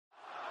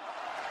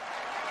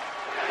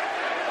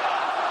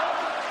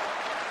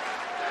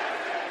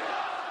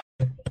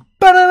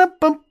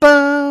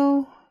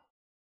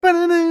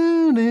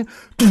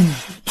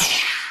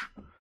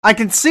I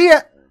can see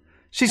it.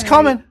 She's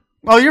coming.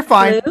 Oh, you're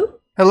fine. Hello?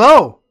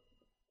 Hello.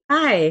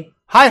 Hi.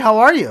 Hi, how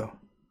are you?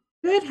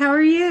 Good. How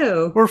are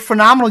you? We're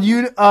phenomenal.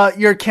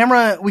 Your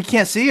camera, we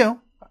can't see you.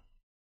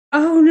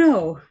 Oh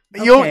no.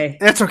 Okay.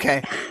 That's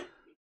okay.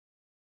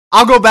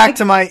 I'll go back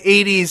to my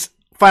 80s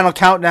Final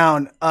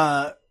Countdown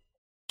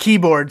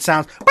keyboard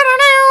sounds.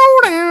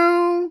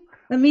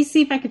 Let me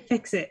see if I can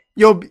fix it.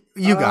 You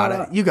got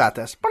it. You got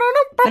this.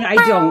 And I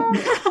don't.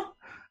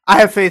 I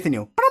have faith in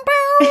you.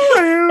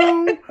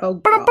 Oh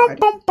God.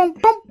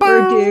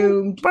 We're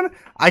doomed.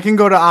 I can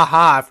go to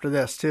Aha after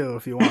this too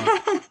if you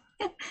want.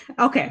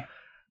 Okay.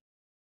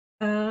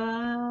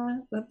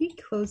 Let me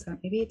close that.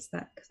 Maybe it's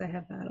that because I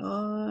have that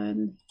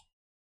on.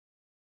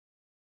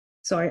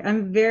 Sorry,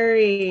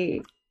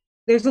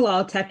 there's a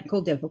lot of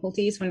technical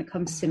difficulties when it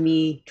comes to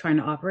me trying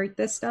to operate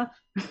this stuff.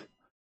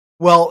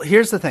 Well,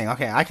 here's the thing.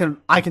 Okay, I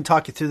can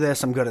talk you through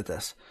this. I'm good at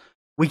this.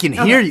 We can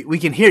hear you. We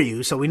can hear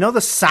you, so we know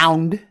the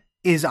sound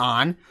is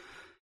on.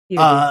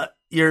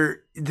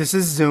 This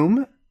is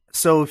Zoom.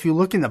 So if you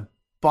look in the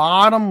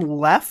bottom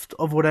left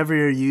of whatever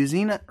you're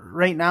using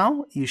right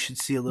now, you should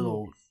see a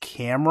little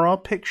camera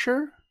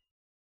picture.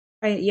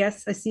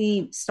 Yes, I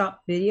see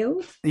stop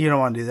video. You don't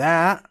want to do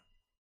that.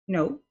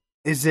 No.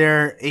 Is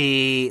there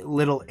a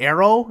little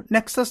arrow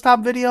next to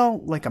stop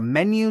video, like a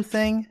menu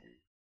thing?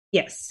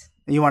 Yes.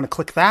 And you want to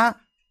click that?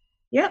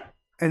 Yep.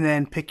 And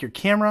then pick your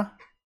camera.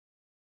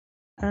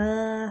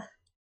 I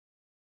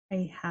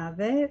have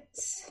it.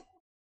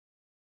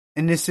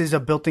 And this is a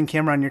built-in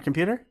camera on your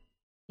computer?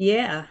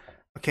 Yeah.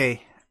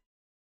 Okay.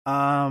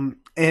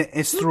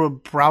 It's through a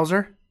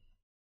browser?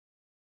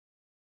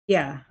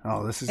 Yeah.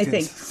 Oh, this is I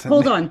think.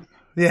 Hold on.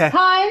 Yeah.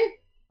 Hi.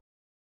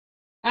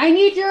 I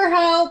need your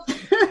help.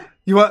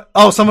 You want?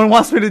 Oh, someone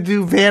wants me to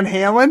do Van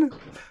Halen?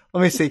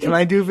 Let me see. Can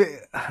I do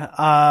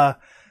I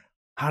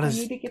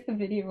need to get the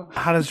video.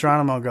 How does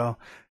Geronimo go?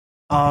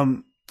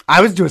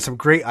 I was doing some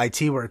great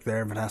IT work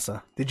there,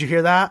 Vanessa. Did you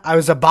hear that? I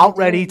was about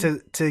ready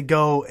to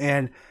go,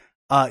 and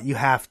you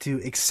have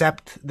to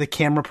accept the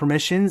camera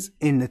permissions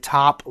in the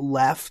top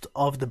left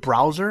of the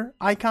browser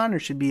icon. There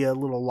should be a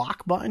little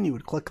lock button. You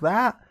would click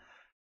that,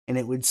 and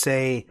it would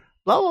say,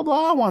 blah, blah,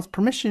 blah, wants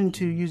permission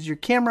to use your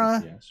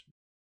camera. Yes.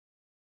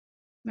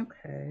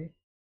 Okay.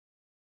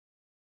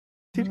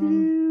 This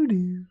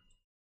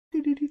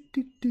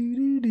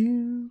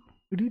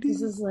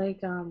is like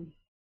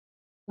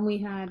we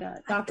had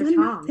Dr.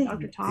 Tom.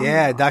 Dr. Tom.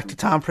 Yeah, Dr.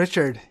 Tom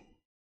Pritchard.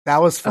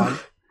 That was fun.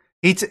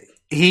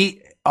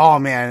 He oh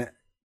man,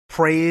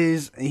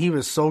 praise. He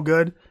was so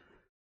good.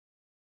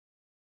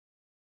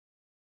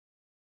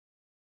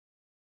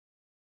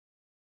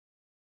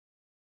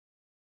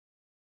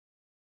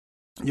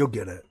 You'll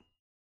get it.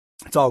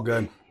 It's all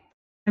good.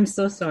 I'm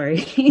so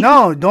sorry.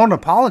 No, don't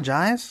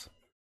apologize.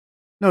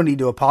 No need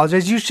to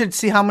apologize. You should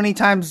see how many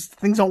times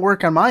things don't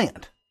work on my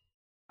end.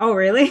 Oh,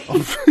 really?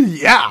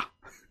 Yeah.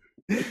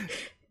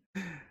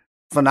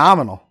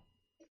 Phenomenal.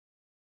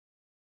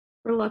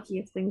 We're lucky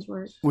if things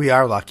work. We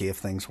are lucky if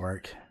things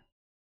work.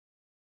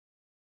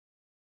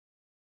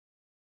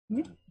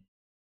 Yeah.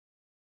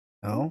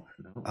 No,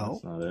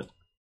 that's not it.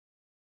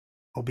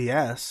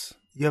 OBS.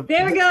 There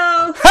we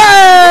go.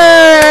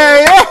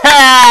 Hey!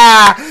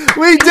 Yeah!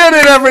 We did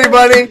it,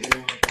 everybody.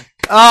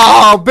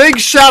 Oh, big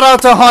shout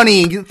out to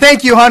Honey.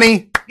 Thank you,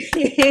 Honey.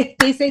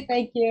 Please say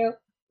thank you.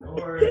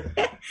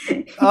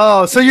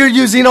 Oh, so you're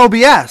using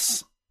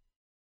OBS.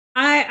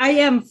 I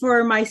am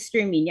for my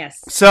streaming, yes.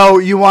 So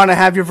you want to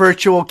have your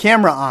virtual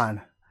camera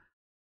on.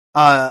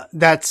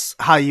 That's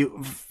how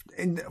you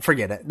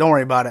forget it. Don't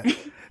worry about it.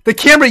 The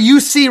camera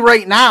you see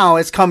right now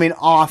is coming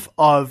off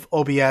of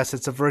OBS.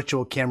 It's a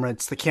virtual camera.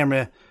 It's the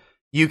camera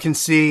you can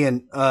see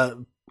and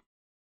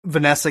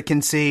Vanessa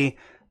can see.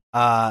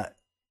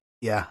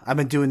 Yeah, I've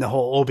been doing the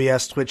whole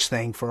OBS Twitch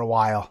thing for a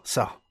while,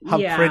 so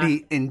I'm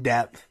pretty in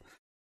depth.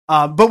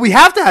 But we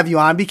have to have you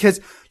on because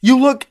you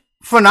look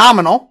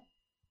phenomenal.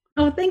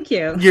 Oh, thank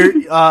you.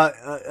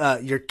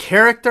 Your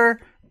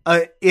character,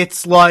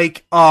 it's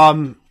like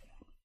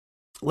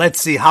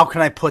let's see, how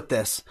can I put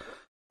this?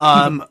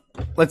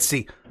 Let's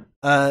see.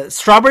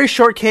 Strawberry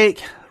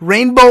Shortcake,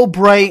 Rainbow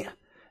Bright,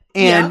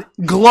 and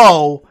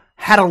Glow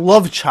had a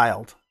love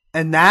child,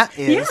 and that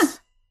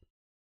is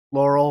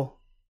Laurel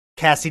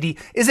Cassidy.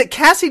 Is it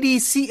Cassidy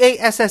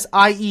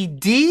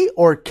Cassied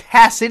or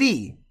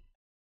Cassidy?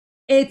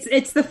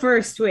 It's the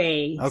first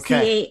way.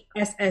 Okay.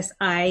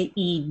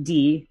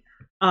 Cassied.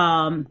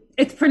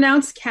 It's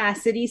pronounced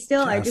Cassidy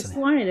still. Cassidy. I just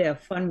wanted a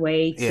fun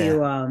way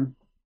to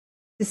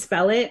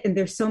spell it, and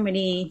there's so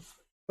many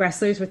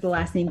wrestlers with the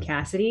last name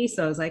Cassidy,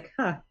 so I was like,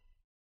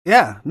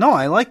 Yeah, no,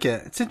 I like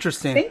it. It's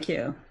interesting. Thank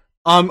you.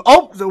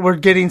 We're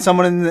getting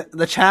someone in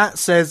the chat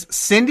says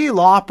Cyndi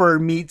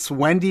Lauper meets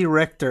Wendy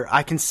Richter.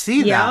 I can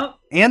see that,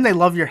 and they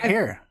love your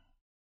hair.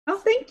 Oh,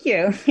 thank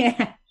you.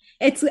 Yeah,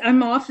 it's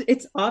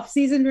off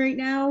season right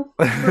now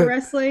for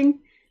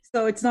wrestling,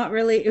 so it's not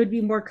really. It would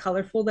be more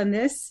colorful than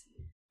this.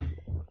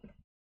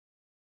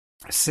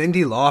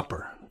 Cyndi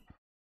Lauper.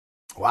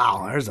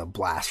 Wow, there's a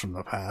blast from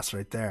the past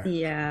right there.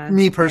 Yeah.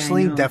 Me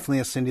personally, definitely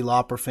a Cyndi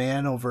Lauper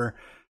fan over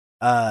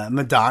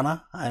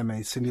Madonna. I'm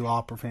a Cyndi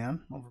Lauper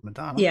fan over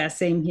Madonna. Yeah,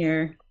 same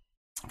here.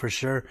 For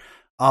sure.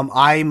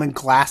 I'm a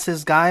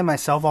glasses guy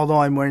myself,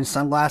 although I'm wearing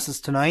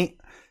sunglasses tonight.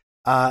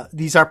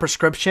 These are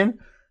prescription.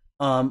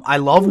 I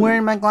love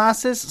wearing my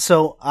glasses,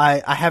 so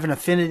I have an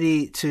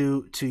affinity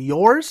to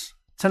yours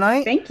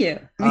tonight. Thank you.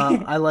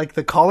 I like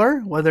the color,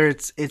 whether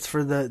it's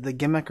for the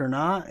gimmick or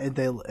not.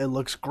 It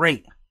looks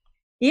great.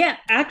 Yeah,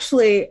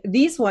 actually,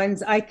 these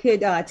ones I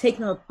could take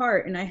them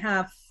apart, and I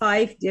have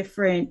 5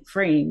 different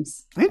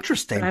frames.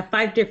 Interesting. I have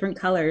 5 different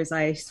colors.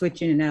 I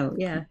switch in and out.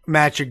 Yeah,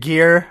 match your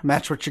gear,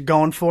 match what you're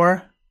going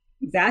for.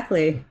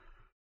 Exactly.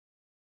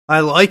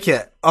 I like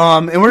it.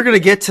 And we're gonna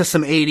get to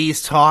some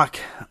 '80s talk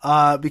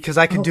because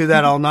I could do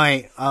that all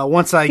night.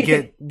 Once I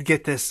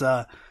get these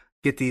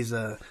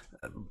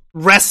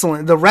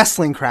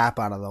wrestling crap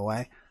out of the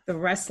way. The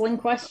wrestling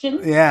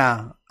question.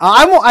 Yeah,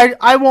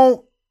 I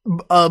won't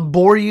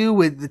bore you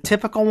with the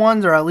typical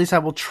ones, or at least I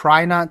will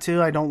try not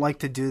to. I don't like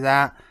to do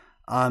that.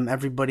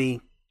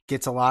 Everybody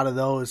gets a lot of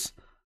those.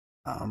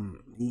 I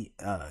don't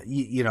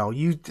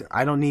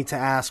need to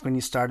ask when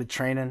you started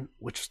training,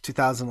 which was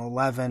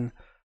 2011.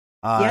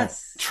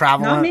 Yes.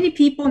 Traveling. Not many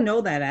people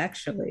know that,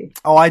 actually.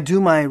 Oh, I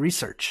do my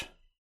research.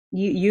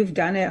 You've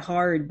done it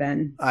hard,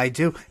 Ben. I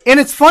do. And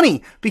it's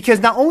funny because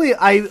not only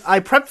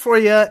I prepped for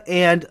you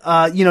and,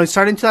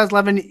 started in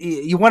 2011,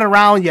 you went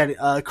around, you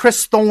had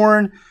Chris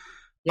Thorne,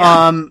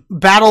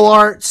 Battle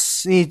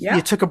Arts,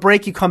 you took a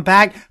break, you come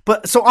back.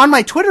 But so on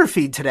my Twitter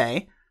feed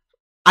today,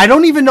 I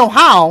don't even know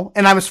how,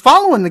 and I was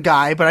following the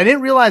guy, but I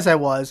didn't realize I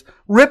was.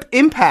 Rip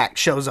Impact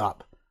shows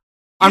up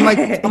on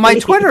my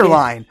Twitter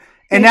line.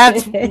 And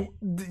that's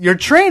your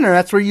trainer.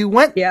 That's where you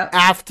went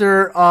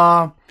after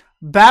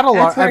Battle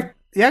Arts.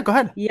 Yeah, go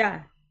ahead.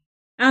 Yeah.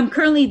 I'm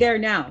currently there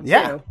now.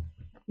 Yeah. So,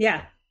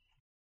 yeah.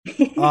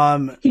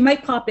 He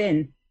might pop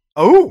in.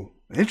 Oh,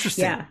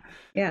 interesting. Yeah.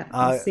 Yeah.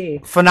 We'll see.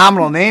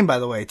 Phenomenal name, by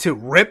the way, too.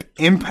 Rip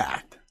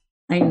Impact.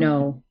 I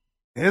know.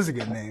 It is a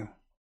good name.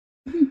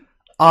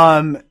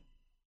 But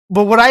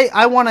what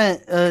I want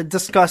to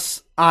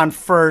discuss on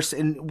first,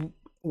 and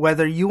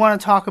whether you want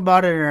to talk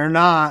about it or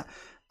not,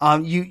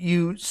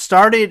 you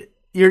started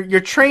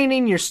your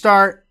training, your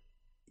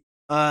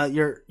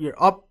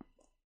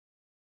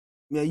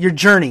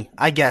journey,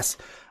 I guess,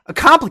 a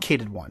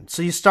complicated one.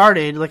 So you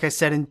started, like I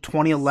said, in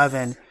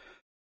 2011,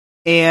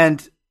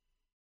 and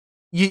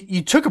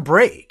you took a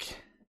break.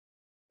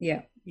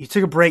 Yeah, you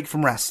took a break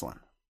from wrestling.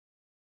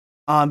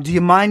 Do you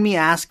mind me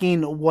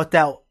asking what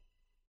the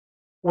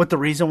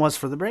reason was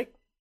for the break?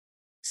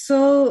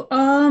 So,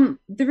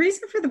 the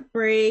reason for the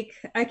break,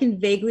 I can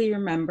vaguely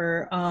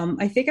remember.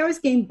 I think I was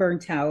getting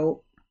burnt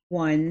out.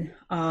 1,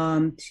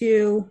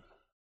 2,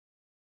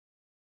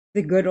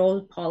 the good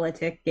old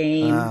politic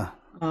game.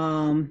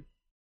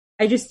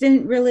 I just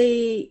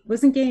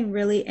wasn't getting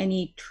really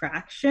any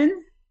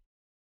traction.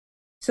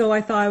 So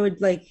I thought I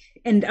would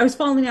and I was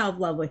falling out of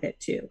love with it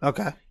too.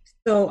 Okay.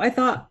 So I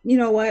thought, you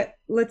know what,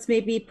 let's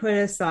maybe put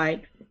it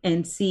aside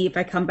and see if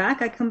I come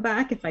back, I come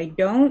back. If I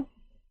don't,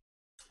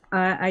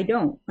 I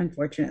don't,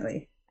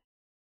 unfortunately.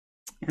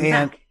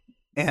 And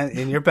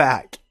you're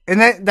back.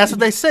 And that's what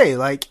they say.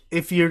 Like,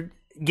 if you're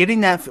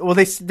getting that,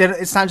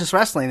 it's not just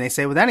wrestling. They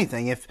say with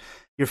anything. If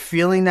you're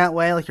feeling that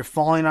way, like you're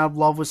falling out of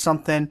love with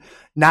something,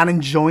 not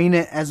enjoying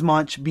it as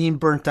much, being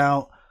burnt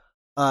out,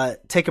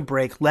 take a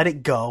break, let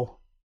it go.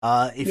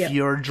 If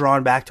you're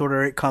drawn back to it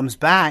or it comes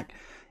back,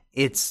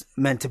 it's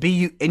meant to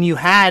be. You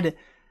had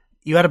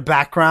a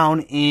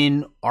background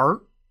in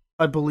art,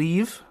 I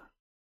believe.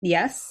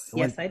 Yes,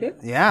 I do.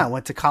 Yeah, I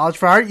went to college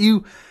for art.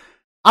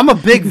 I'm a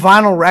big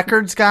vinyl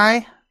records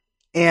guy,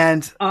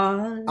 and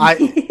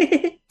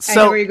I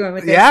know where you're going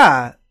with this.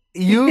 Yeah,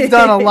 you've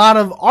done a lot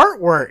of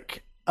artwork.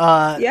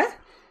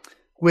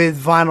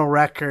 With vinyl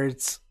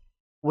records,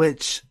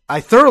 which I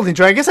thoroughly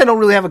enjoy. I guess I don't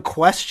really have a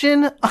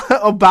question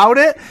about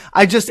it.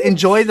 I just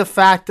enjoy the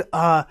fact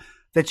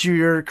that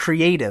you're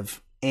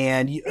creative.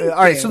 And all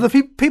right, so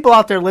the people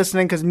out there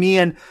listening, because me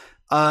and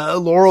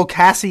Laurel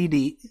Cassie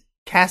D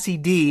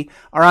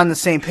are on the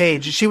same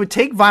page. She would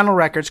take vinyl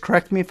records.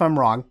 Correct me if I'm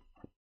wrong.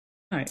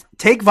 All right.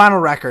 Take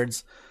vinyl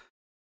records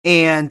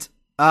and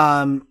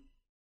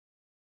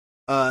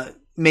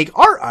make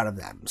art out of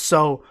them.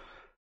 So,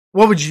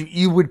 what would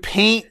you would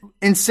paint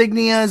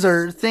insignias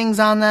or things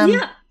on them?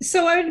 Yeah.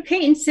 So I would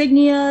paint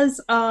insignias,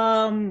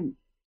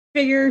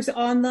 figures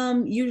on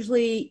them,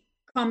 usually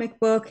comic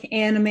book,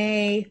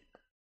 anime,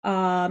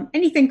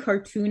 anything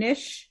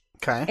cartoonish.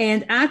 Okay.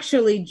 And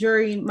actually,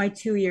 during my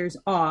 2 years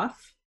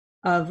off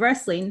of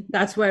wrestling,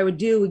 that's what I would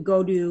do. We'd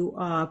go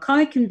to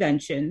comic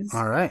conventions.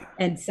 All right.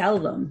 And sell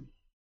them.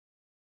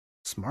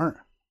 Smart.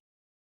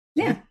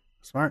 Yeah.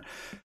 Smart.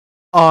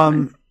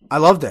 I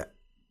loved it.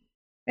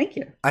 Thank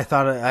you. I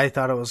thought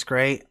it was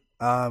great.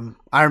 I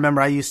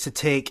remember I used to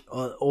take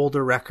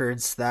older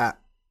records that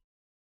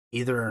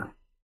either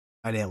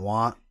I didn't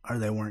want or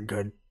they weren't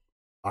good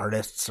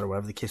artists or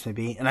whatever the case may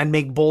be, and I'd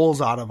make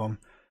bowls out of them.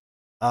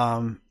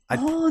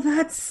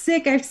 That's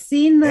sick. I've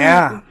seen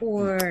that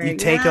before. You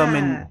take them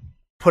and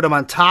put them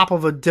on top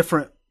of a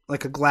different,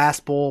 like a glass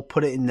bowl,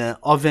 put it in the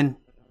oven,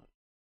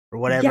 or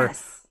whatever.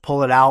 Yes.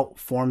 Pull it out,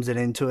 forms it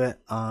into it.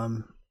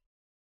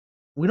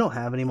 We don't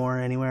have any more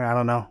anywhere. I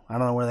don't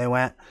know where they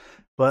went.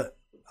 But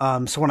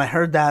so when I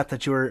heard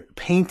that you were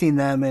painting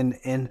them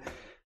and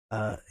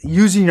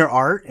using your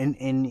art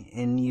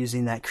and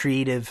using that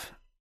creative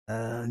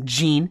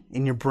gene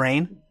in your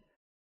brain,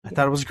 I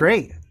thought it was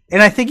great.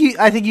 And I think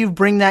you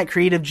bring that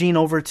creative gene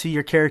over to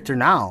your character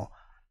now.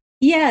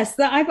 Yes,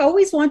 I've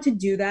always wanted to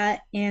do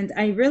that, and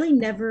I really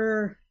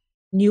never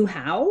knew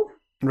how.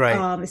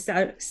 Right.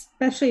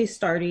 Especially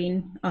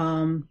starting.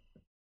 I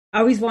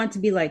always wanted to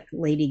be like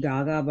Lady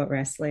Gaga, but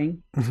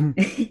wrestling.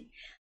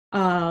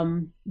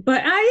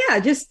 But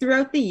just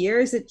throughout the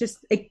years, it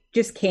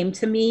just came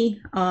to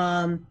me.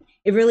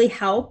 It really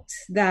helped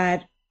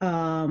that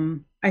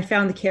I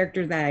found the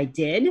character that I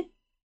did.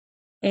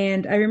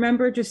 And I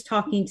remember just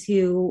talking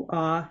to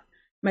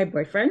my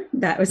boyfriend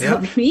that was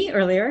helping me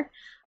earlier.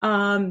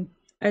 I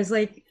was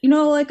like, I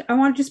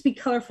want to just be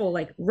colorful,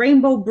 like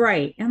Rainbow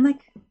Bright. And I'm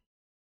like,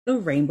 the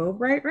Rainbow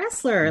Bright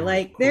wrestler.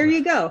 Like, there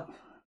you go.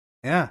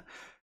 Yeah.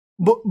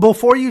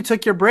 Before you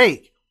took your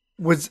break,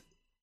 was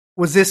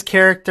this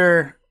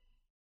character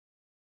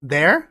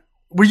there?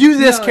 Were you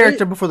this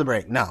character before the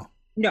break? No,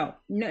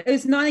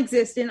 it's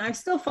non-existent. I'm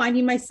still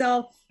finding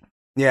myself.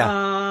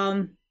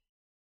 Yeah.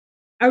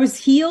 I was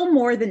heel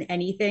more than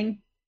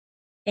anything,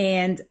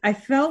 and I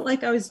felt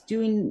like I was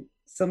doing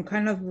some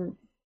kind of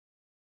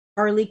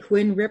Harley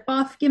Quinn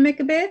ripoff gimmick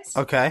a bit.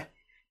 Okay.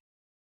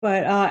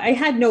 But I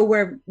didn't know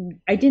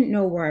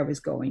where I was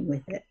going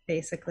with it,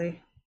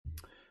 basically.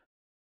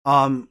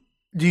 Do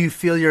you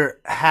feel you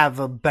have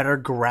a better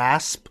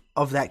grasp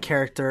of that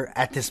character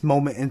at this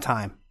moment in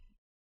time?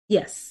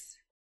 Yes,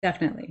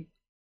 definitely.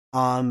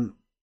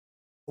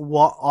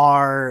 What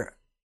are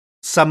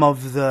some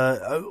of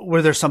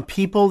were there some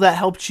people that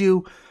helped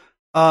you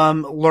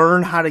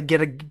learn how to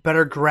get a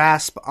better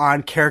grasp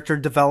on character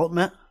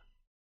development?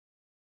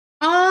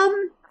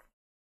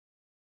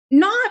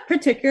 Not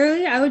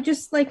particularly. I would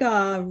just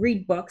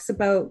read books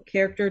about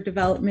character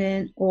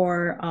development,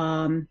 or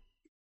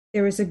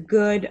there was a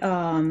good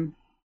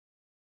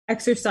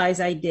exercise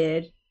I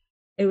did.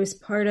 It was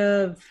part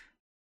of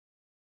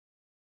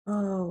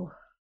a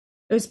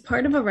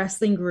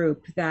wrestling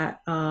group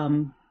that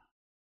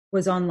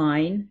was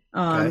online.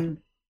 Okay.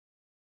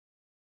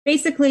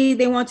 Basically,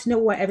 they want to know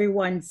what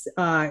everyone's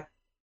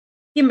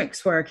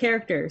gimmicks were,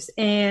 characters,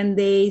 and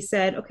they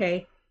said,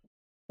 okay,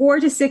 4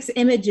 to 6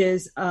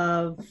 images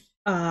of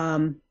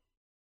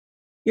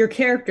your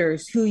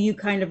characters who you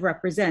kind of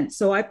represent.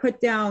 So I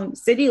put down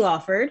Cyndi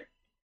Lauper.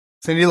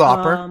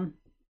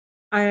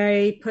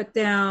 I put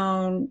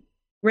down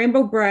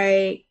Rainbow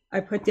Bright. I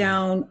put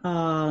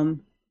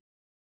down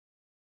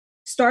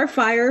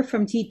Starfire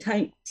from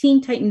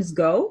Teen Titans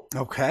Go.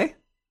 Okay.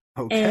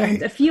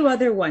 And a few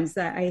other ones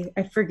that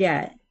I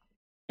forget.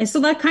 And so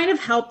that kind of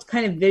helped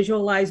kind of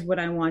visualize what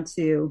I want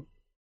to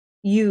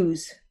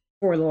use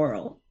for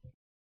Laurel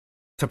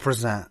to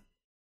present.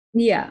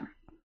 Yeah.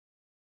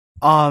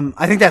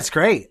 I think that's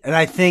great. And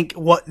I think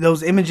what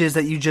those images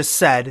that you just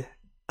said,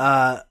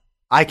 I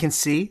can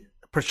see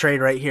portrayed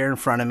right here in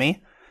front of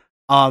me.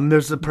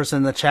 There's a person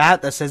in the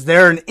chat that says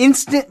they're an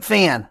instant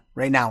fan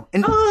right now.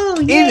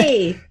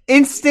 Yay!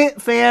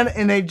 Instant fan,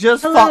 and they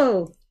just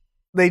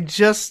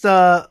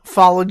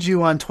followed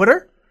you on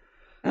Twitter.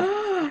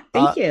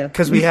 Thank you.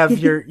 Because we have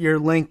your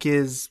link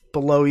is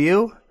below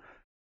you.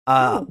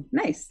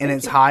 Nice. And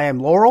it's Hi, I'm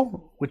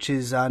Laurel, which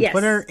is on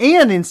Twitter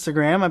and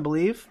Instagram, I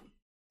believe.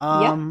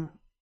 And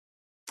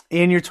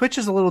your Twitch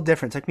is a little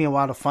different. It took me a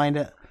while to find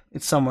it.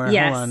 It's somewhere.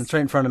 Yes. Hold on. It's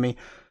right in front of me.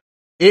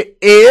 It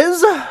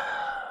is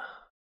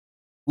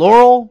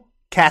Laurel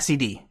Cassie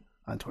D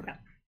on Twitter.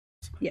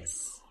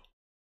 Yes.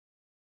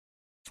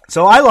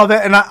 So I love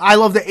it. And I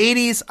love the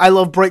 80s. I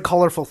love bright,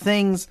 colorful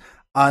things.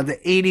 The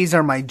 80s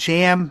are my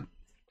jam.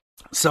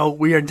 So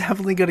we are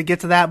definitely going to get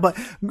to that. But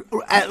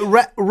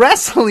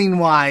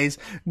wrestling-wise,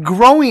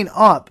 growing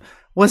up,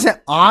 was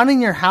it on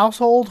in your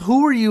household?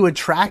 Who were you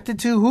attracted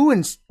to?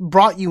 Who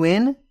brought you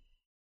in?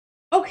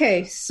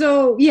 Okay,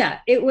 so yeah,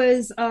 it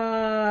was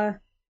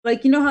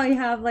like, you know how you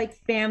have like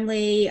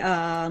family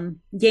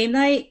game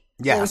night?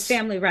 Yes. It was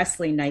family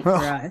wrestling night for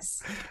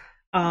us.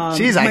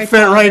 Jeez, I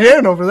fit right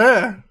in over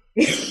there.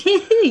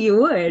 You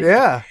would.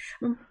 Yeah.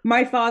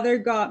 My father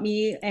got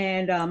me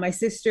and my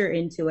sister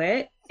into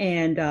it,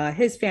 and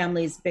his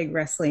family's big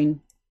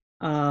wrestling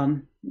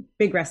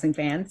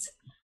fans.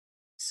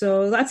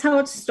 So that's how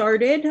it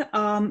started.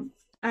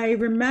 I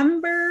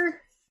remember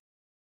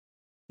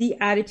the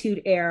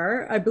Attitude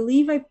Era. I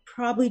believe I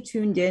probably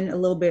tuned in a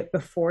little bit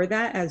before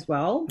that as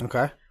well.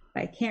 Okay.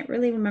 I can't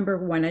really remember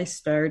when I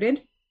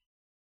started.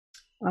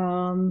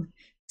 Some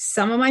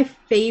of my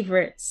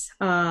favorites,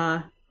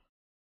 the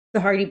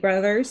Hardy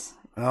Brothers,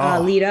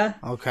 Lita,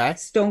 okay,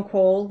 Stone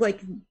Cold,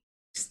 like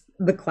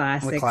the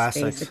classics.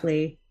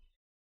 Basically.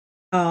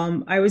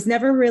 I was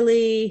never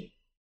really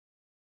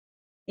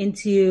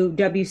into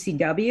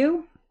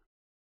WCW.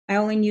 I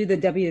only knew the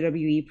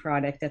WWE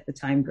product at the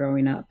time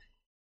growing up.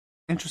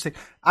 Interesting.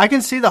 I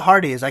can see the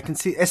Hardys. I can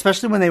see,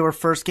 especially when they were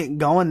first getting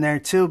going there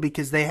too,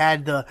 because they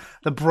had the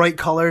bright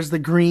colors, the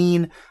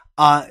green.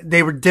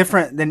 They were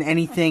different than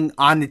anything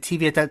on the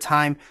TV at that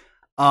time.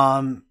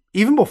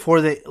 Even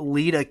before the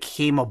Lita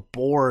came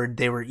aboard,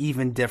 they were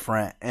even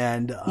different.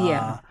 And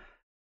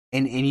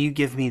and you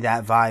give me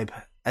that vibe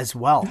as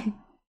well.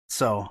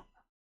 So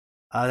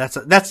that's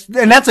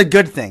a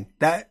good thing.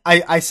 That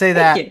I say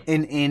that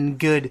in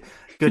good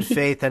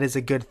faith. That is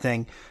a good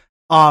thing.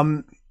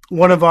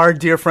 One of our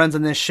dear friends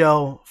on this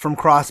show from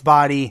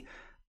Crossbody,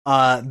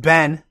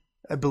 Ben,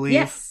 I believe.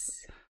 Yes.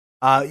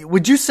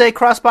 Would you say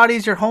Crossbody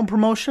is your home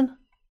promotion?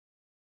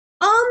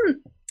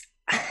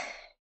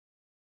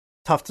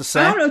 Tough to say.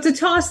 I don't know. It's a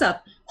toss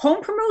up.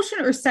 Home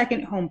promotion or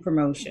second home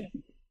promotion?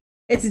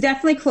 It's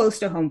definitely close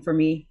to home for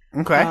me.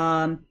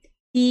 Okay.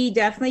 He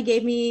definitely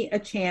gave me a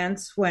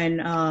chance when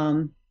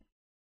not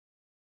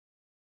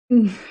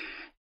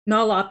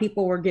a lot of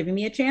people were giving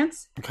me a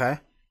chance. Okay.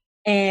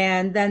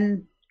 And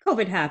then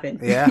COVID happened.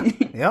 Yeah.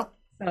 Yep.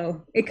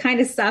 So it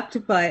kind of sucked,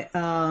 but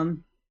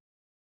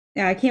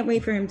yeah, I can't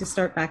wait for him to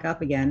start back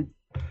up again.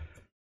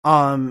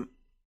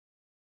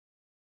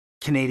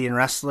 Canadian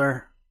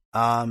wrestler.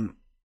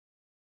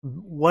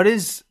 What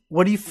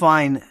do you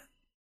find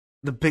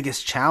the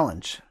biggest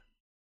challenge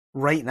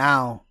right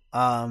now,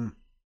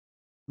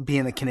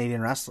 being a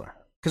Canadian wrestler?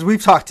 Because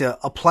we've talked to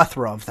a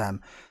plethora of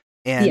them,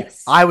 and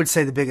yes. I would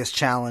say the biggest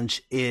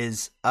challenge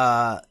is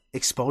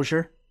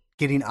exposure,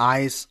 getting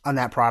eyes on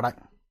that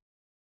product.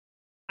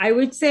 I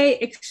would say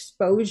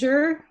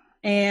exposure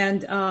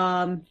and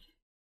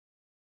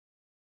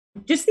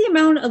just the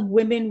amount of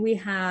women we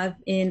have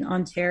in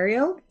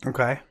Ontario.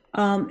 Okay.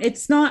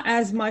 It's not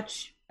as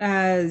much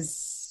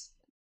as,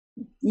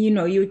 you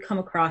would come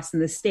across in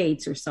the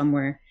States or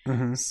somewhere.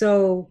 Mm-hmm.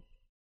 So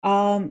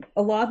a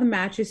lot of the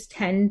matches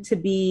tend to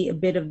be a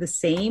bit of the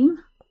same.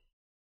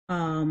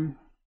 So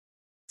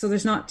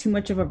there's not too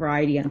much of a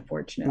variety,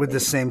 unfortunately. With the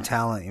same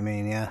talent, you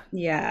mean? Yeah.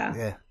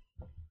 Yeah.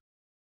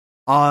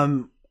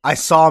 I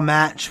saw a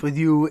match with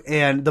you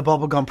and the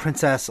Bubblegum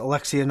Princess,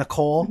 Alexia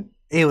Nicole.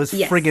 It was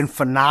friggin'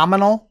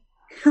 phenomenal.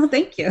 Oh,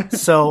 thank you.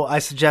 So I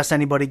suggest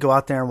anybody go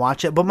out there and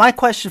watch it. But my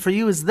question for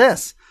you is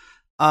this.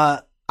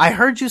 I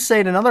heard you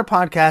say in another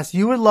podcast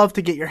you would love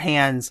to get your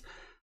hands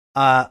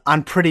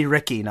on Pretty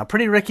Ricky. Now,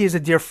 Pretty Ricky is a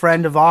dear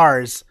friend of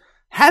ours.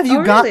 Have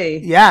you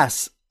really?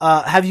 Yes.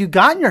 Have you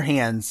gotten your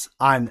hands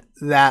on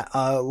that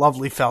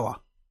lovely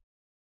fella?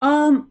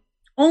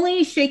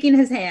 Only shaking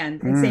his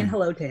hand and saying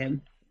hello to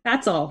him.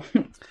 That's all.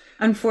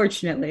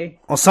 Unfortunately.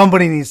 Well,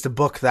 somebody needs to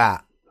book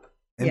that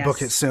and Yes.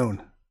 book it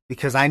soon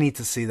because I need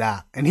to see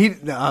that. And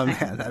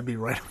man, that'd be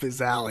right up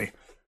his alley.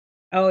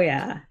 Oh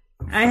yeah.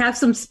 I have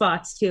some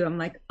spots too. I'm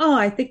like,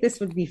 I think this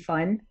would be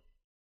fun.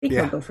 I think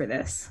I'll go for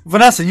this.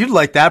 Vanessa, you'd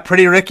like that.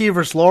 Pretty Ricky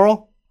versus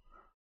Laurel.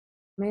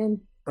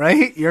 Man.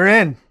 Right? You're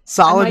in.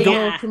 Solid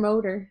goal.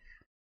 Promoter.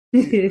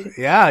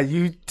 Yeah,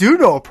 you do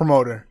know a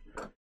promoter.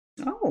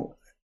 Oh.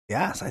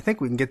 Yes, I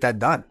think we can get that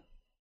done.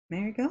 There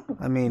you go.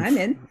 I mean, I'm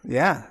in.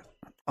 Yeah.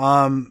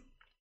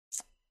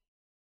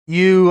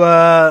 You,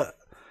 what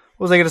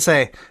was I going to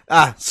say?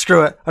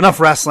 Screw it. Enough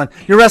wrestling.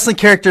 Your wrestling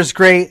character is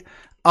great.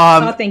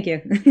 Thank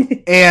you.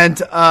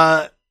 And,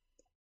 I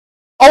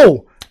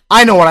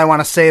know what I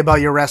want to say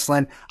about your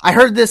wrestling. I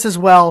heard this as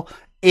well.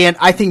 And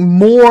I think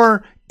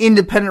more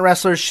independent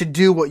wrestlers should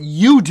do what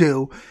you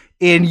do.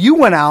 And you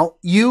went out,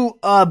 you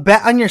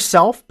bet on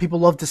yourself. People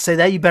love to say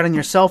that. You bet on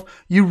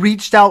yourself. You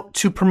reached out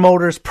to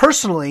promoters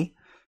personally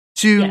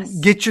to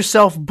get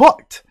yourself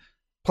booked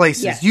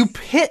places. Yes. You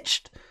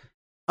pitched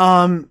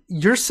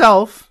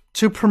yourself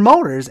to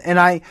promoters. And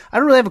I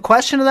don't really have a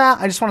question to that.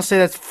 I just want to say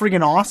that's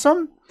friggin'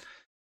 awesome.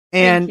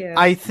 And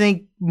I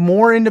think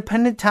more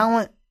independent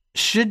talent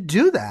should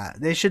do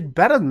that. They should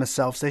bet on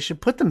themselves. They should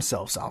put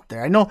themselves out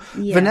there. I know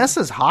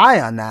Vanessa's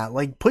high on that.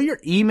 Like, put your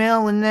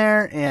email in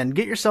there and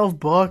get yourself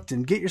booked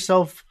and get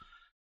yourself,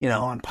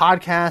 on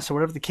podcasts or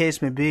whatever the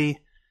case may be.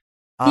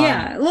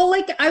 Yeah. Well,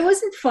 like, I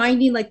wasn't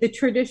finding like the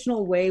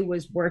traditional way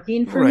was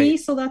working for me.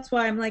 So that's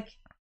why I'm like,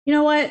 you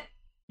know what?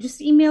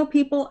 Just email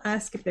people,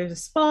 ask if there's a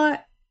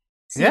spot,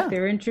 see if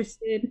they're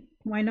interested.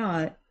 Why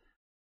not?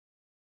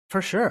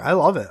 For sure. I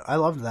love it. I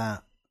love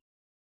that.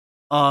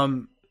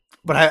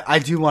 But I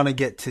do want to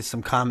get to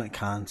some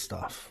Comic-Con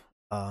stuff,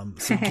 some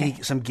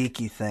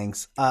geeky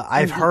things.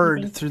 I've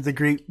heard through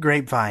the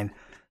grapevine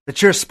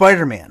that you're a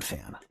Spider-Man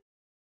fan.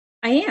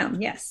 I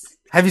am, yes.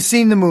 Have you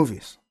seen the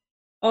movies?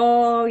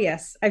 Oh,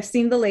 yes. I've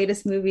seen the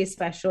latest movie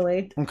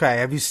especially. Okay.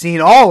 Have you seen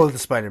all of the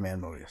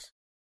Spider-Man movies?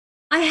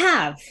 I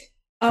have.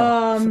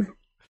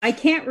 I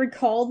can't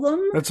recall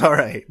them. That's all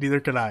right.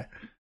 Neither can I.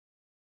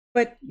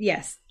 But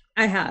yes,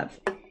 I have.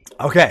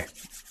 Okay.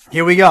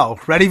 Here we go.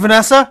 Ready,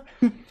 Vanessa?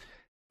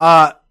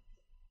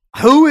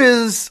 Who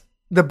is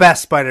the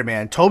best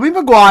Spider-Man? Tobey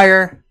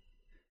Maguire,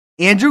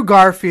 Andrew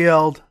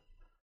Garfield,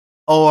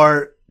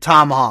 or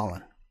Tom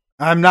Holland?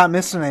 I'm not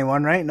missing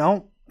anyone, right?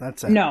 No,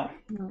 that's it. No.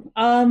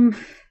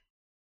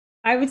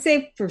 I would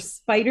say for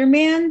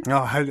Spider-Man,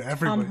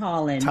 Tom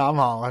Holland. Tom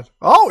Holland.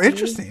 Oh,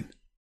 interesting.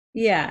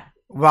 Yeah.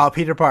 Wow,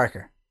 Peter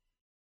Parker.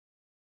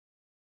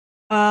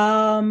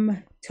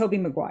 Tobey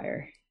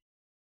Maguire.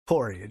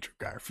 Poor Andrew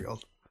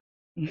Garfield.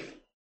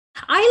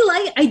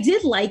 I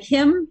did like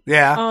him.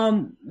 Yeah.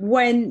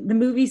 When the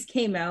movies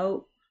came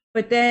out,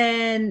 but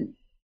then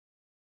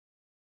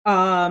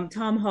Tom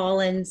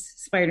Holland's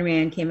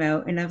Spider-Man came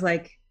out, and I was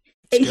like,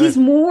 he's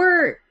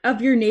more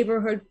of your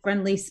neighborhood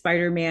friendly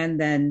Spider-Man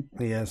than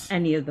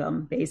any of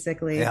them,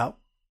 basically. Yeah.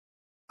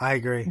 I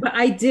agree. But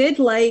I did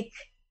like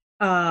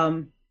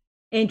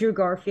Andrew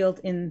Garfield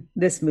in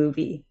this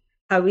movie.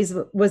 How he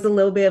was a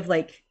little bit of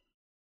like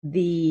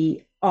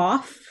the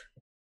off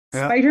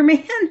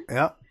Spider-Man.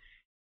 Yeah.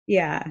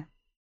 Yeah.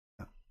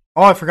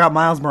 Oh, I forgot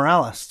Miles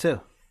Morales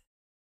too.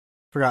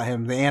 Forgot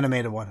him, the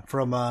animated one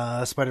from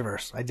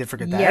Spider-Verse. I did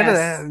forget that.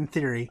 Yes. In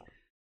theory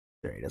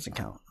doesn't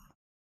count.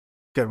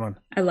 Good one.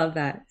 I love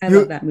that. I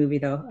love that movie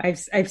though.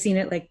 I've seen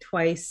it like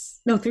 3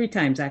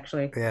 times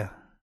actually. Yeah,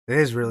 it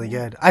is really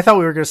good. I thought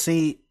we were going to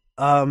see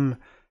some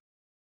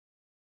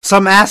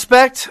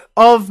aspect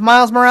of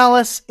Miles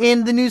Morales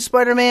in the new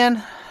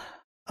Spider-Man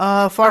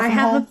Far From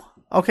Home.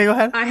 Okay, go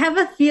ahead. I have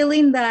a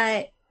feeling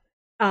that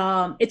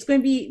it's going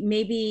to be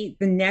maybe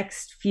the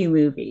next few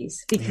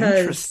movies because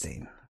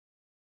interesting.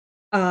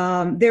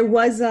 There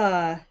was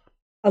a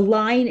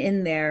line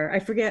in there. I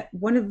forget,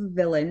 one of the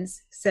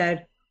villains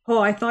said, "Oh,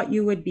 I thought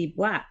you would be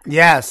black."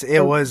 Yes, it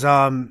was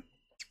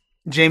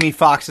Jamie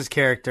Foxx's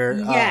character,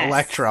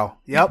 Electro.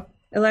 Yep.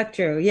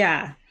 Electro,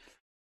 yeah.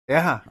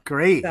 Yeah,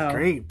 great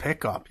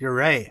pickup. You're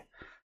right.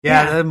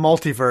 Yeah, the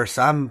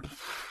multiverse. I'm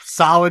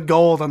solid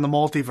gold on the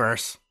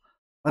multiverse.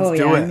 Let's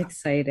do it. I'm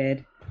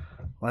excited.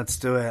 Let's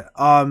do it.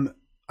 Are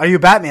you a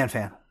Batman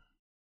fan?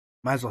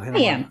 Might as well hit her.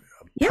 I am.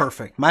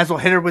 Perfect. Might as well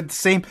hit her with the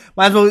same.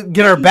 Might as well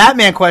get our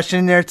Batman question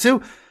in there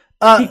too.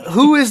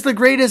 Who is the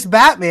greatest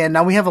Batman?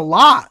 Now we have a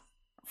lot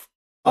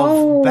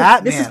of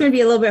Batman. This is going to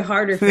be a little bit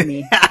harder for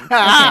me.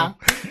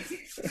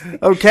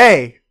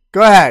 Okay,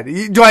 go ahead.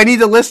 Do I need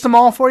to list them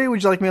all for you?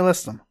 Would you like me to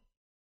list them?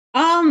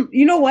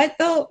 You know what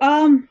though?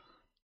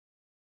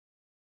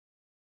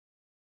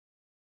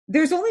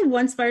 There's only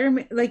one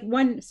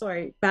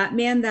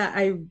Batman that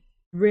I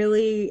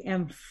really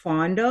am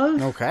fond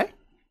of. Okay.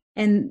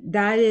 And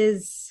that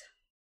is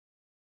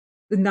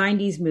the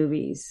 90s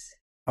movies.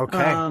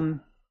 Okay.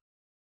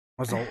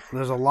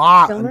 There's a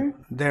lot. Silver?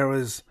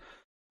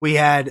 We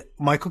had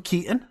Michael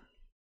Keaton.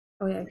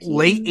 Oh yeah. Keaton.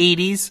 Late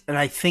 80s, and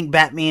I think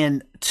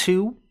Batman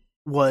 2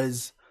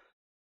 was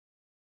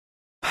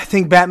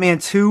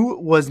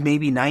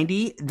maybe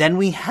 90. Then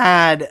we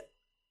had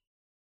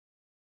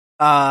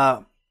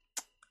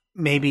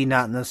maybe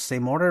not in the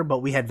same order, but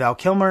we had Val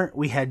Kilmer,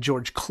 we had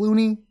George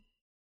Clooney,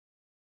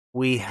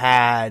 we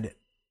had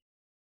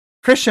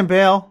Christian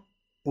Bale,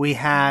 we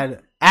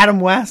had Adam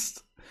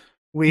West,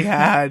 we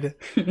had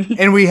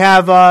and we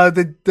have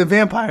the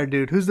vampire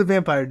dude. Who's the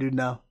vampire dude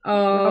now?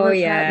 Oh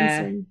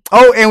yeah. Pattinson.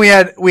 Oh, and we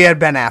had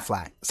Ben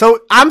Affleck. So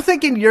I'm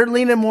thinking you're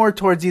leaning more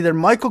towards either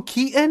Michael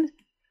Keaton.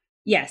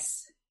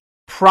 Yes.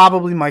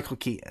 Probably Michael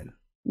Keaton.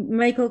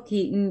 Michael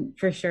Keaton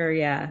for sure,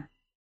 yeah.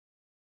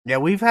 Yeah,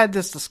 we've had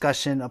this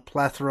discussion a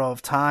plethora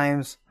of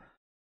times.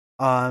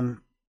 I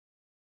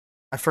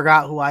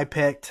forgot who I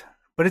picked,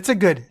 but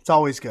it's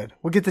always good.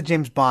 We'll get to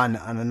James Bond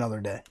on another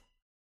day.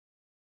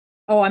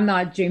 Oh, I'm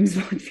not a James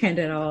Bond fan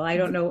at all. I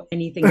don't know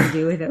anything to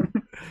do with him.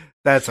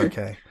 That's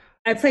okay.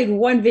 I played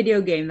one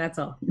video game, that's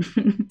all.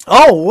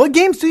 Oh, what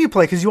games do you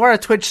play? Because you are a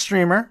Twitch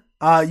streamer.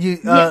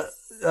 Laurel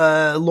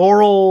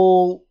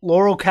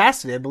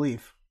Cassidy, I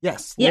believe.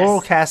 Yes.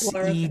 Laurel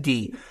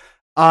Cassidy.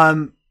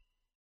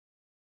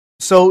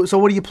 So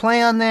what do you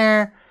play on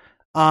there?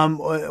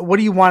 What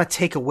do you want to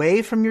take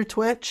away from your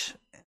Twitch?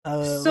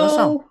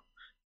 So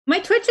my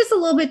Twitch is a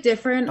little bit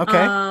different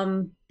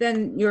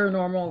than your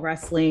normal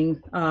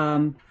wrestling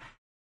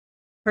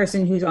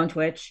person who's on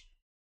Twitch.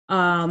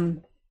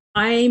 I'm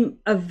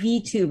a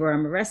VTuber.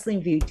 I'm a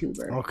wrestling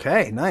VTuber.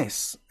 Okay,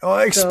 nice.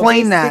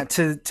 Explain that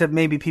to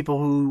maybe people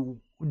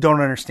who don't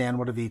understand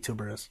what a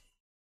VTuber is.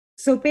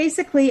 So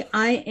basically,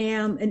 I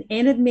am an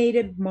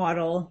animated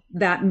model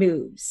that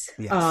moves.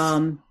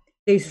 Yes.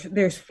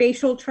 There's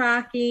facial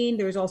tracking.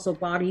 There's also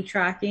body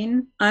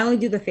tracking. I only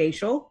do the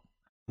facial.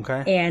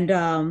 Okay.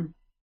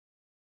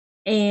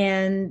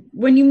 And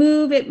when you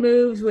move, it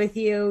moves with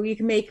you. You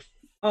can make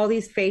all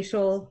these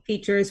facial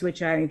features,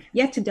 which I've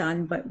yet to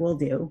done, but will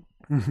do.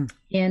 Mm-hmm.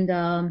 And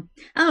I don't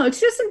know, it's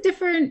just a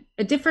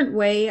different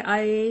way.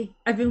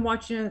 I've been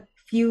watching a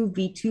few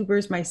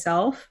VTubers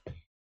myself,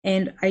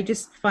 and I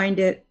just find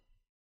it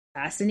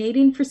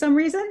fascinating for some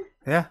reason.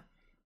 Yeah.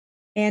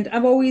 And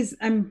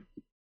I'm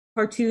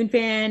cartoon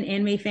fan,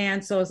 anime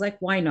fan, so I was like,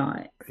 why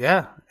not?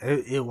 Yeah,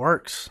 it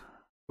works.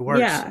 It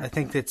works. Yeah. I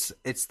think it's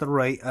the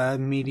right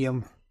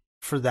medium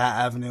for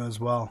that avenue as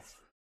well.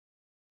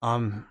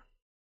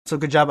 So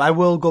good job. I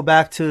will go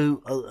back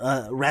to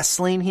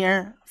wrestling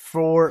here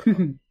for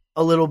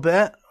a little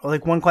bit,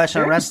 like one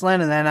question on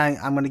wrestling, and then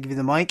I'm going to give you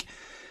the mic.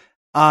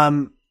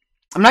 I'm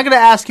not going to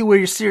ask you where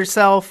you see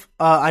yourself.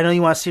 I know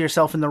you want to see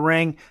yourself in the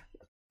ring,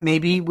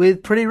 maybe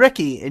with Pretty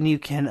Ricky, and you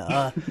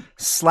can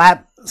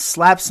slap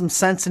some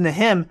sense into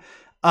him.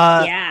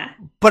 Yeah.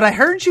 But I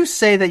heard you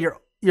say that you're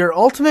your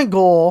ultimate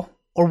goal,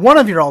 or one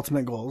of your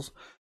ultimate goals,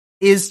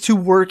 is to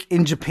work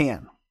in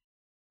Japan.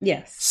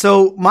 Yes.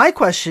 So my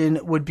question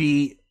would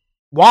be,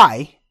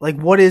 why? Like,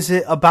 what is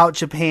it about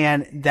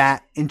Japan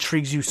that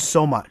intrigues you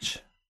so much?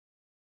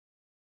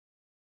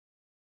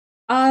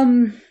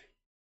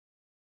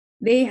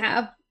 They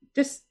have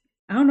just,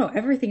 I don't know,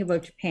 everything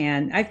about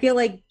Japan. I feel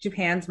like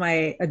Japan's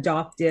my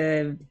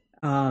adoptive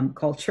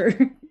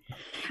culture.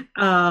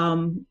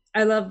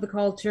 I love the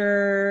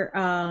culture,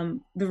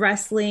 the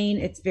wrestling.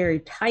 It's very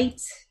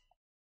tight.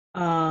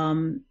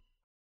 Um,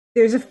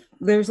 there's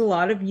a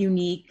lot of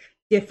unique,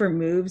 different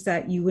moves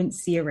that you wouldn't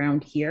see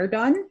around here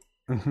done.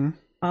 Mm-hmm.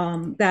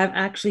 That I've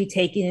actually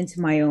taken into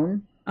my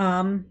own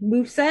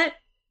move set.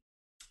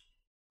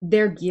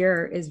 Their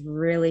gear is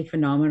really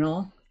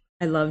phenomenal.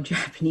 I love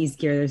Japanese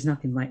gear. There's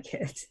nothing like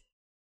it.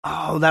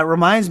 Oh, that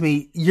reminds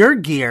me, your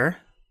gear,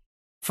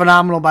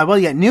 phenomenal by well,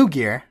 you got new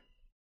gear.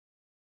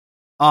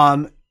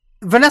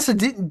 Vanessa,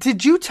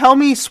 did you tell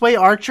me Sway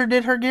Archer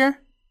did her gear?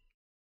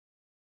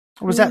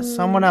 Or was that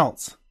someone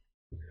else?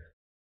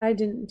 I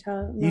didn't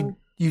tell. No.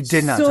 You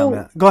did not tell me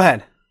that. Go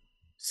ahead.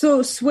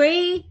 So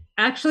Sway,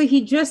 actually,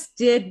 he just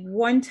did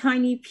one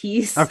tiny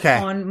piece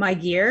on my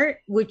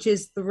gear, which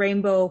is the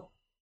rainbow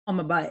on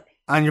my butt.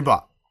 On your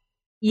butt.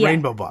 Yeah.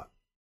 Rainbow butt.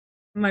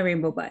 My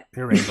rainbow butt.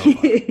 Your rainbow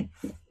butt.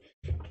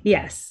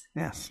 Yes.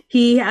 Yes.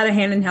 He had a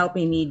hand in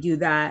helping me do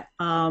that.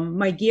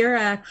 My gear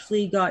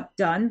actually got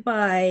done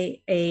by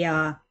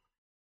a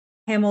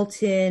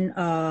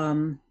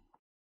Hamilton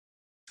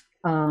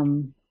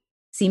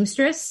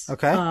seamstress.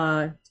 Okay.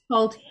 It's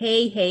called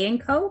Hey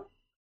 & Co.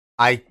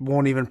 I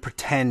won't even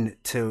pretend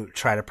to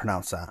try to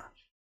pronounce that.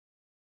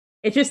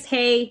 It's just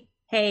Hey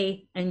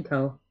 &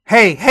 Co.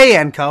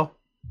 Hey & Co.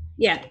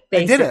 Yeah,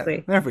 basically. I did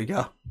it. There we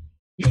go.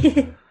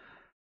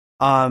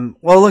 Well,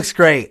 it looks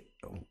great.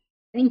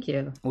 Thank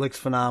you. It looks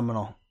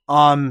phenomenal.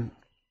 So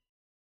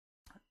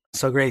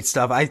great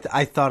stuff. I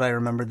thought I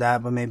remembered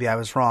that, but maybe I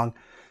was wrong.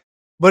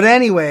 But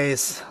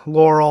anyways,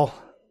 Laurel,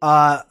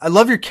 I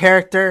love your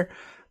character.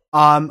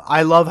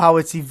 I love how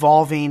it's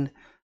evolving.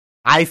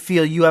 I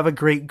feel you have a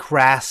great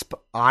grasp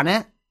on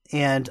it,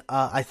 and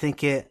I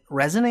think it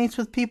resonates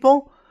with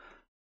people.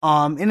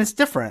 And it's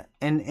different.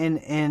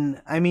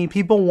 And I mean,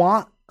 people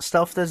want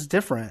stuff that's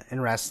different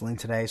in wrestling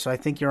today, so I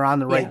think you're on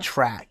the right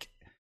track.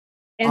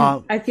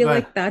 And I feel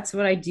like that's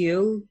what I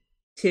do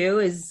too,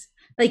 is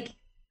like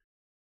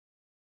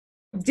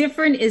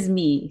different is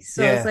me.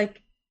 So it's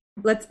like,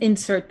 let's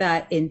insert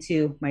that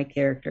into my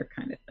character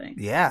kind of thing.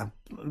 Yeah.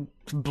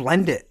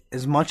 Blend it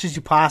as much as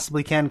you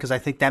possibly can, because I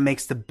think that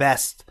makes the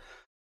best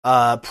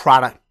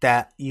product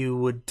that you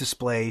would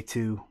display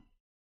to,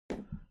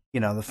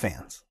 the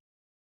fans.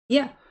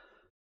 Yeah.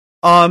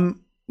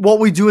 What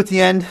we do at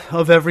the end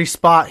of every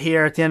spot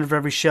here, at the end of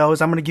every show,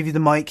 is I'm going to give you the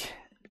mic.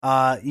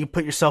 You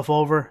put yourself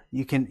over.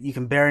 You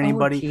can bear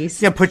anybody. You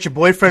can put your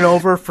boyfriend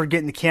over for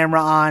getting the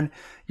camera on.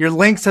 Your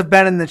links have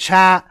been in the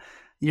chat.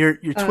 Your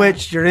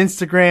Twitch, your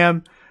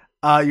Instagram,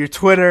 your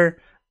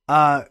Twitter.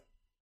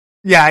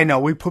 Yeah, I know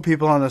we put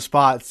people on the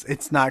spots.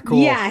 It's not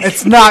cool. Yeah.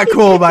 It's not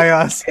cool by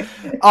us.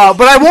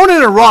 But I won't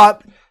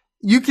interrupt.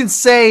 You can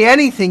say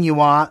anything you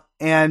want,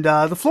 and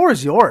the floor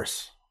is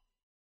yours.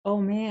 Oh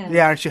man.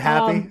 Yeah, aren't you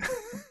happy?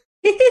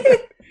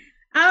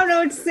 I don't know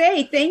what to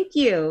say. Thank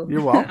you.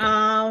 You're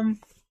welcome.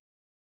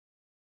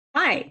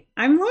 Hi,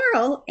 I'm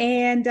Laurel,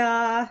 and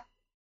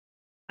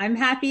I'm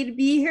happy to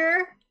be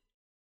here.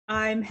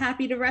 I'm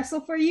happy to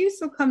wrestle for you,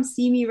 so come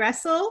see me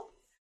wrestle.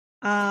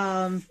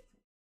 I'm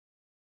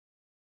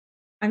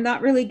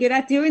not really good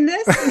at doing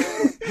this.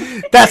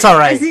 That's all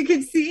right. As you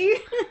can see,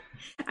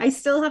 I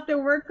still have to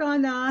work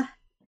on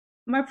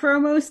my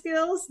promo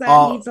skills.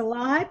 That needs a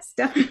lot.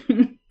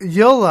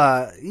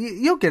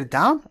 You'll get it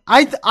down.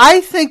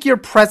 I think your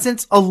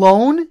presence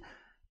alone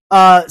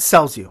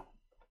sells you.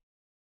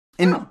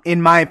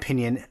 In my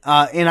opinion,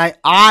 and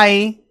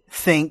I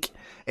think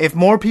if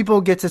more people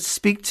get to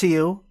speak to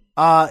you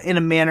in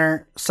a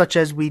manner such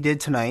as we did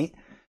tonight,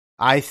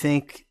 I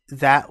think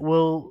that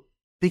will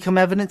become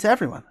evident to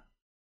everyone.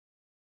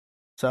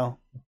 So,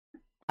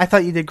 I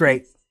thought you did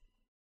great,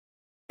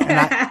 and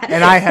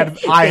I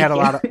had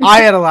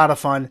a lot of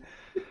fun.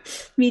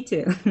 Me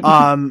too.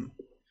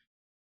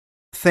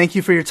 Thank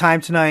you for your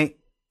time tonight.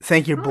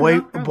 Thank your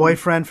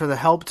boyfriend for the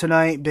help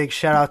tonight. Big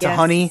shout out to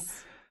Honey.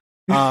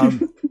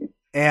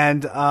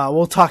 And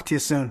we'll talk to you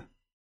soon.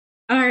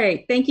 All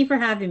right. Thank you for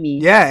having me.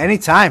 Yeah,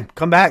 anytime.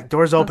 Come back.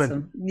 Doors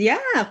open.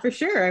 Yeah, for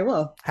sure. I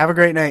will. Have a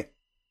great night.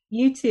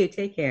 You too.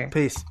 Take care.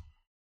 Peace.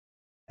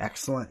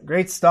 Excellent.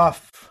 Great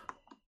stuff.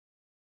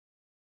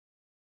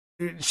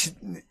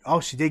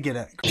 She did get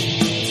it.